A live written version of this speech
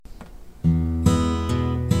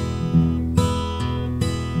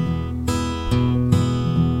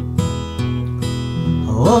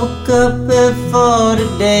woke up before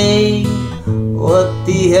today. What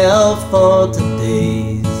the hell for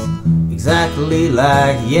today's exactly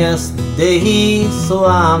like yesterday. So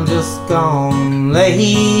I'm just gonna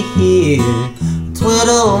lay here,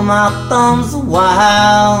 twiddle my thumbs a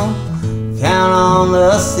while, count on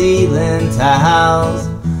the ceiling tiles,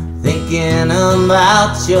 thinking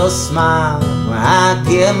about your smile when I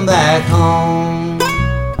get back home.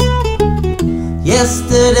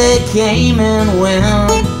 Yesterday came and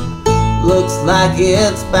went, looks like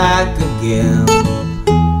it's back again.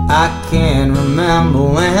 I can't remember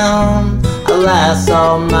when I last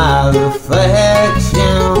saw my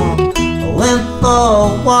reflection. I went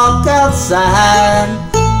for a walk outside,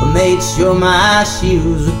 but made sure my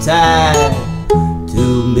shoes were tied.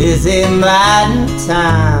 Too busy biding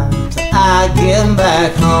time till I get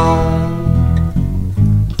back home.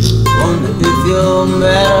 Wonder if you're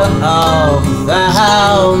better off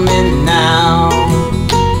without me now.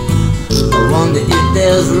 I wonder if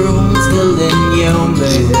there's room still in your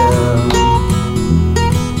bed.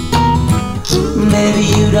 Maybe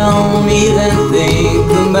you don't even think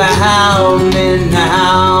about me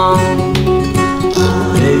now.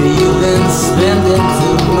 Maybe you've been spending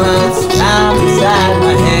too much time inside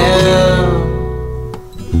my head.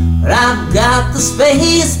 But I've got the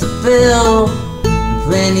space to fill,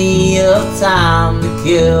 plenty of time to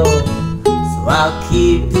kill. So I'll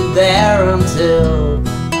keep you there until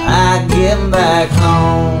I get back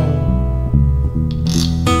home.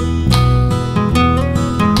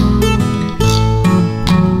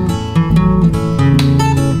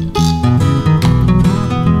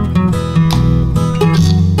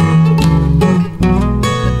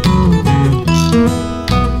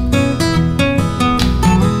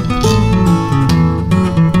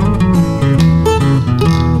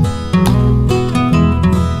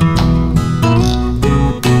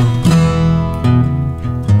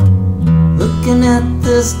 Looking at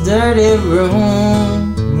this dirty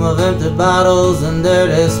room of empty bottles and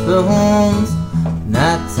dirty spoons.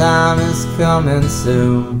 Nighttime is coming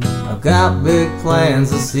soon. I've got big plans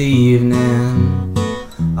this evening.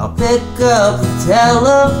 I'll pick up the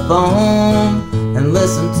telephone and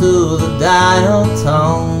listen to the dial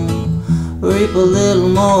tone. Reap a little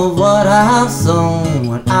more of what I've sown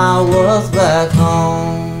when I was back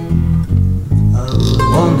home. I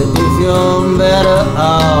wonder if you're better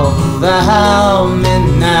off without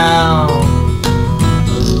me now.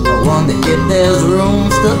 I wonder if there's room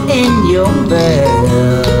still in your bed.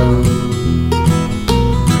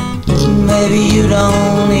 Maybe you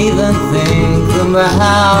don't even think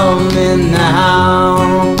about me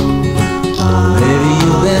now. Maybe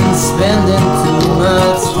you've been spending too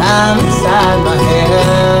much time inside my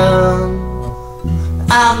head.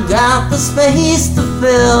 I've got the space to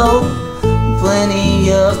fill,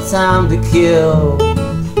 plenty of time to kill.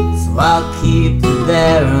 So I'll keep you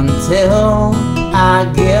there until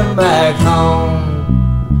I get back home.